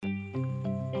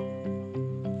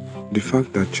The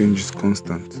fact that change is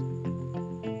constant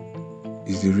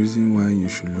is the reason why you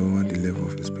should lower the level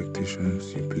of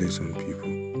expectations you place on people.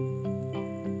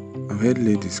 I've heard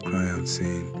ladies cry out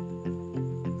saying,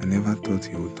 "I never thought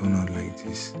he would turn out like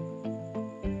this.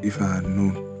 If I had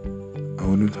known, I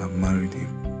wouldn't have married him."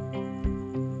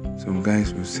 Some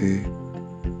guys will say,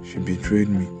 "She betrayed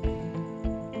me.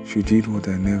 She did what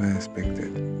I never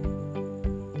expected."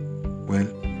 Well,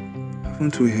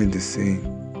 haven't we heard the saying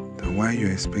that while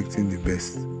you're expecting the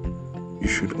best, you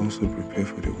should also prepare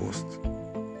for the worst?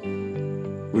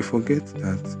 We forget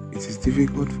that it is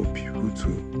difficult for people to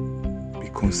be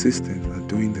consistent at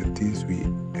doing the things we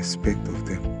expect of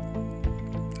them,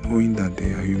 knowing that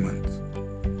they are humans.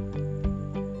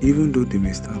 Even though they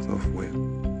may start off well,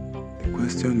 the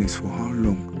question is, for how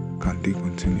long can they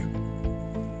continue?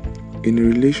 In a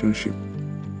relationship,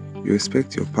 you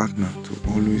expect your partner to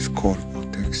always call or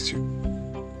text you.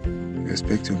 You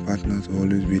expect your partner to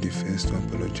always be the first to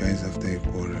apologize after a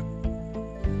quarrel.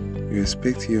 You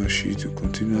expect he or she to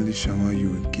continually shower you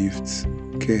with gifts,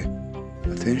 care,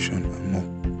 attention, and more.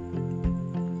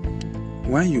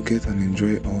 While you get and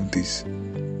enjoy all this,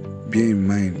 bear in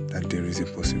mind that there is a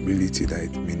possibility that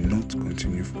it may not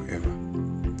continue forever.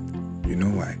 You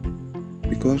know why?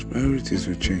 Because priorities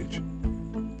will change.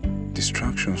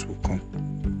 Distractions will come.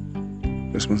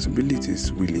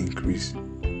 Responsibilities will increase.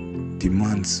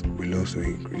 Demands will also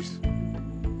increase.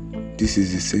 This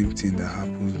is the same thing that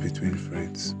happens between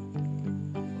friends.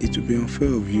 It will be unfair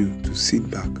of you to sit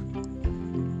back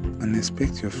and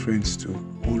expect your friends to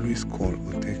always call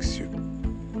or text you.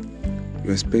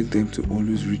 You expect them to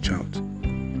always reach out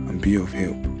and be of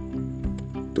help.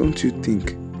 Don't you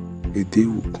think a day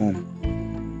will come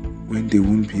when they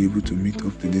won't be able to meet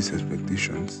up to these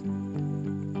expectations?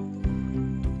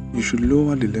 You should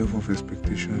lower the level of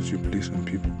expectations you place on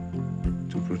people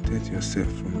to protect yourself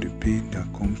from the pain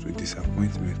that comes with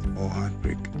disappointment or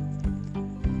heartbreak.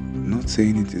 I'm not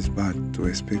saying it is bad to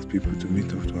expect people to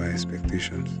meet up to our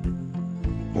expectations,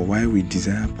 but while we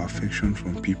desire perfection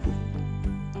from people,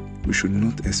 we should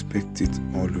not expect it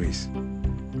always.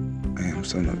 I am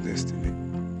Son of Destiny.